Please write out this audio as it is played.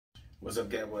What's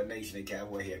up, Cowboy Nation and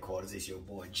Cowboy Headquarters? It's your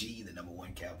boy G, the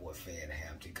 #1 Cowboy fan in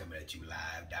Hampton, coming at you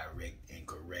live, direct, and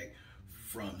correct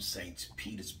from St.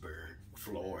 Petersburg,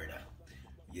 Florida.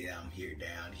 Yeah, I'm here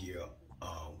down here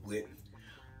with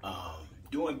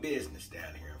doing business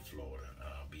down here in Florida.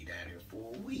 I'll be down here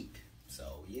for a week.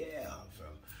 So yeah,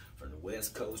 from the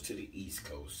West Coast to the East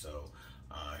Coast. So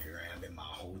here I am in my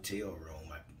hotel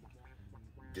room.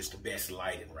 Just the best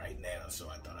lighting right now, so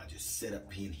I thought I'd just sit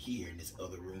up in here in this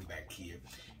other room back here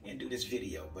and do this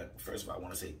video. But first of all, I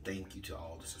want to say thank you to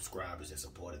all the subscribers that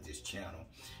supported this channel,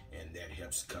 and that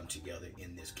helps come together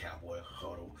in this Cowboy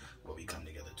Huddle where we come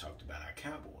together to talk about our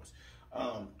Cowboys.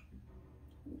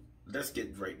 Let's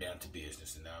get right down to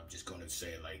business, and I'm just going to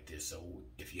say it like this. So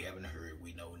if you haven't heard,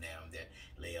 we know now that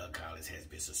La'el Collins has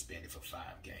been suspended for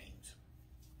 5 games.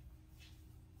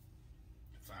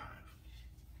 5.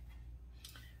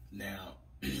 Now,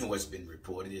 what's been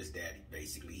reported is that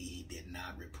basically he did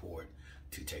not report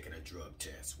to taking a drug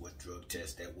test. What drug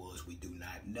test that was, we do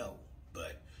not know.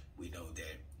 But we know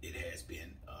that it has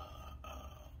been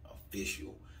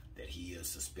official that he is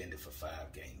suspended for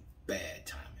 5 games. Bad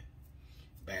timing.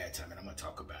 Bad timing. I'm going to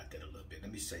talk about that a little bit.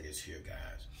 Let me say this here,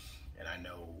 guys. And I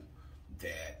know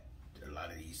that a lot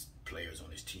of these players on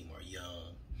this team are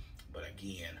young. But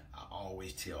again, I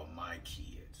always tell my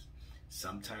kids,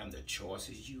 sometimes the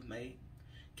choices you make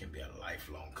can be a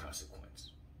lifelong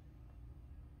consequence.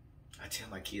 I tell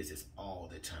my kids this all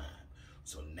the time.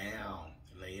 So now,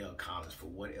 La'el Collins, for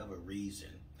whatever reason,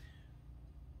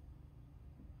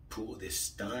 pulled this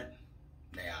stunt.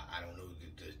 Now, I don't know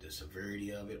the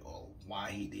severity of it or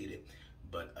why he did it,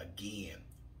 but again,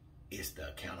 it's the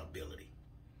accountability.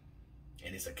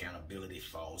 And this accountability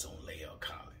falls on La'el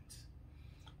Collins.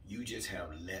 You just have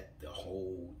let the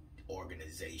whole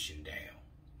organization down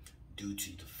due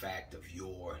to the fact of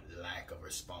your lack of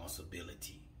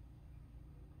responsibility.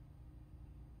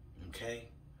 Okay?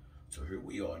 So here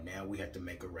we are. Now we have to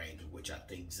make arrangements, which I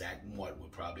think Zach Mort will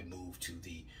probably move to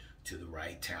the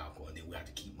right tackle, and then we have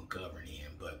to keep McGovern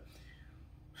in. But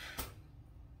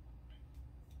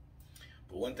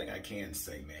one thing I can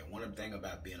say, man, one thing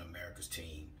about being America's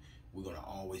team, we're going to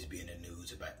always be in the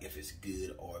news about if it's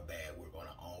good or bad. We're going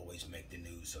to always make the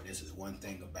news. So this is one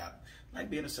thing about like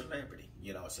being a celebrity.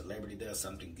 You know, a celebrity does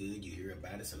something good, you hear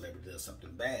about it. A celebrity does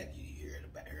something bad, you hear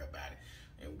about it.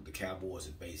 And the Cowboys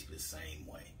are basically the same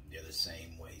way. They're the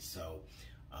same way. So,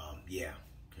 yeah,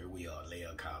 here we are.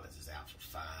 La'el Collins is out for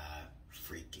 5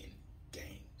 freaking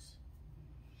games.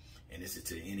 And this is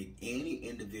to any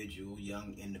individual,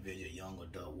 young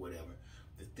adult, whatever.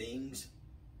 The things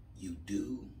you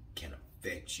do can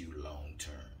affect you long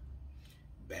term.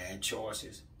 Bad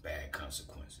choices, bad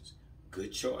consequences.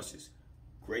 Good choices,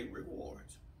 great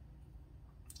rewards.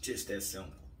 Just that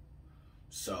simple.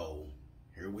 So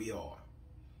here we are.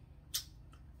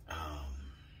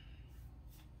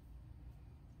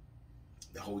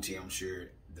 The whole team, I'm sure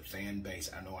the fan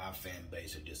base, I know our fan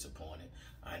base are disappointed.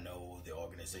 I know the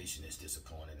organization is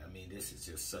disappointed. I mean, this is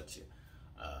just such a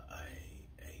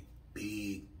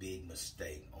big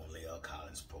mistake on La'el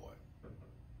Collins' part.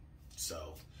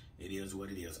 So it is what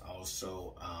it is.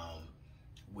 Also,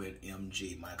 with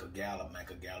MG, Michael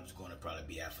Gallup's going to probably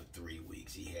be out for 3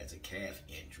 weeks. He has a calf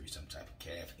injury, some type of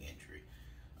calf injury.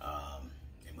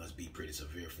 It must be pretty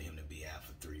severe for him to be out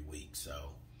for 3 weeks.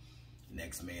 So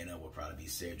next man up will probably be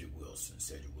Cedric Wilson.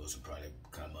 Cedric Wilson probably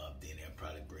come up. Then they'll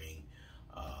probably bring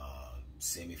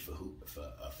Semi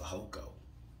Fehoko.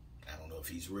 I don't know if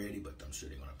he's ready, but I'm sure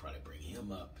they're going to probably bring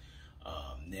him up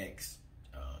next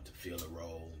to fill a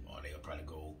role, or they'll probably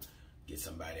go get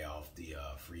somebody off the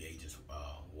free agents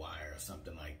wire or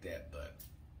something like that. But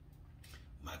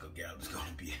Michael Gallup is going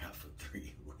to be out for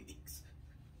 3 weeks.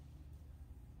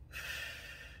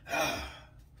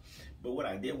 But what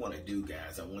I did want to do,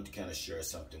 guys, I want to kind of share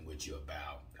something with you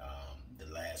about the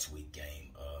last week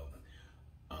game of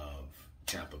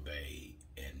Tampa Bay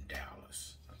and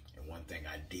Dallas. And one thing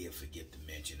I did forget to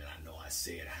mention, and I know I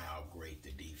said how great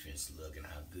the defense look and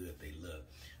how good they look,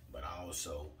 but I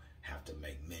also have to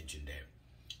make mention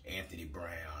that Anthony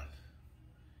Brown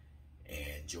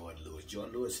and Jordan Lewis.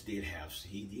 Jordan Lewis did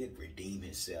redeem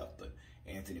himself, but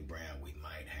Anthony Brown, we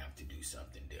might have to do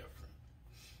something different.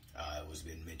 It was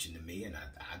been mentioned to me, and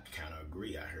I kind of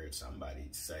agree. I heard somebody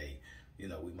say, you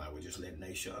know, we might well just let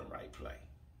Na'Shawn Wright play.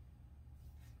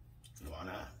 Why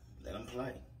not? Let him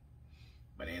play.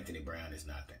 But Anthony Brown is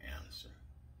not the answer.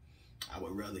 I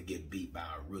would rather get beat by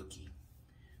a rookie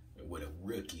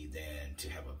than to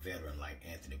have a veteran like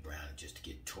Anthony Brown just to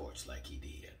get torched like he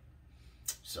did.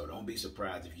 So don't be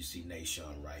surprised if you see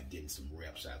Na'Shawn Wright getting some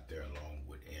reps out there along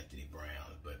with Anthony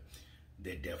Brown. But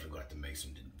they're definitely going to have to make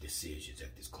some decisions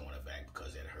at this cornerback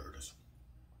because that hurt us.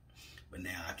 But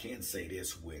now I can say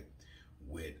this with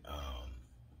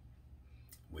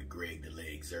Greg the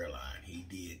Leg Zerline. He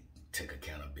did take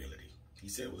accountability. He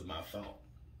said it was my fault.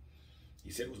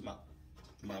 He said it was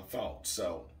my fault.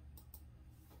 So,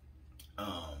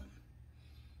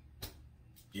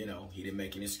 you know, he didn't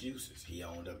make any excuses. He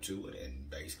owned up to it, and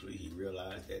basically he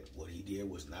realized that what he did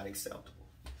was not acceptable.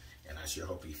 And I sure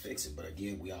hope he fixes it. But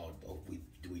again, we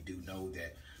do know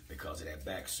that because of that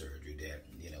back surgery, that,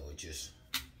 you know, it just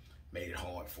made it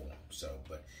hard for him. So,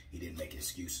 but he didn't make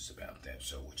excuses about that.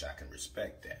 So, which I can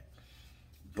respect that.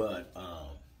 But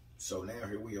so now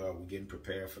here we are. We're getting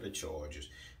prepared for the Chargers,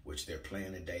 which they're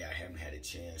playing today. I haven't had a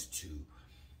chance to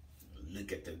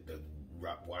look at the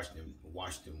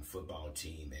Washington football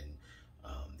team and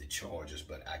the Chargers,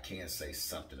 but I can say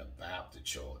something about the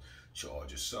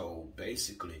Chargers. So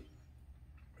basically,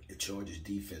 the Chargers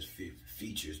defense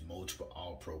features multiple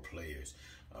All-Pro players,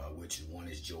 which one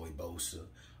is Joey Bosa,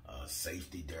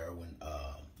 safety Derwin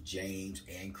James,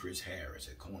 and Chris Harris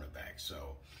at cornerback.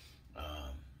 So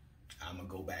I'm gonna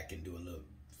go back and do a little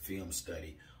film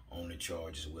study on the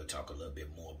Chargers. We'll talk a little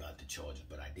bit more about the Chargers,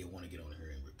 but I did want to get on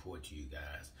here and report to you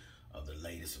guys of the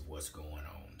latest of what's going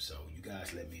on. So you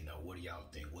guys let me know, what do y'all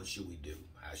think? What should we do?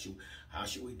 How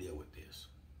should we deal with this?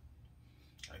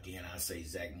 Again, I say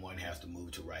Zach Martin has to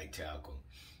move to right tackle.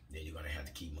 Then you're going to have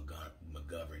to keep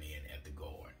McGovern in at the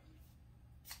guard.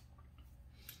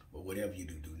 But whatever you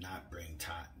do, do not bring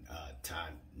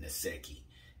Todd Nasecki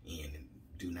in.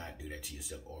 Do not do that to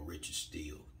yourself. Or Richard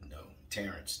Steele. No,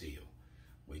 Terrence Steele.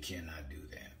 We cannot do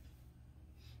that.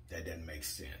 That doesn't make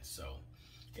sense. So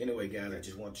anyway, guys, I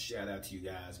just want to shout out to you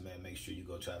guys, man. Make sure you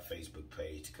go to our Facebook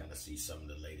page to kind of see some of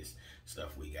the latest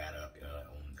stuff we got up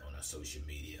on our social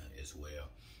media as well.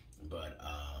 But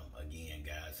again,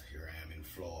 guys, here I am in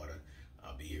Florida.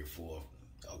 I'll be here for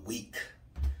a week.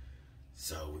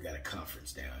 So we got a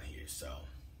conference down here. So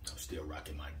I'm still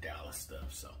rocking my Dallas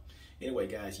stuff. So anyway,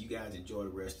 guys, you guys enjoy the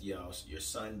rest of your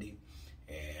Sunday.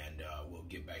 And we'll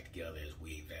get back together as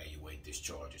we evaluate this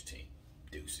Chargers team.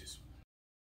 Deuces.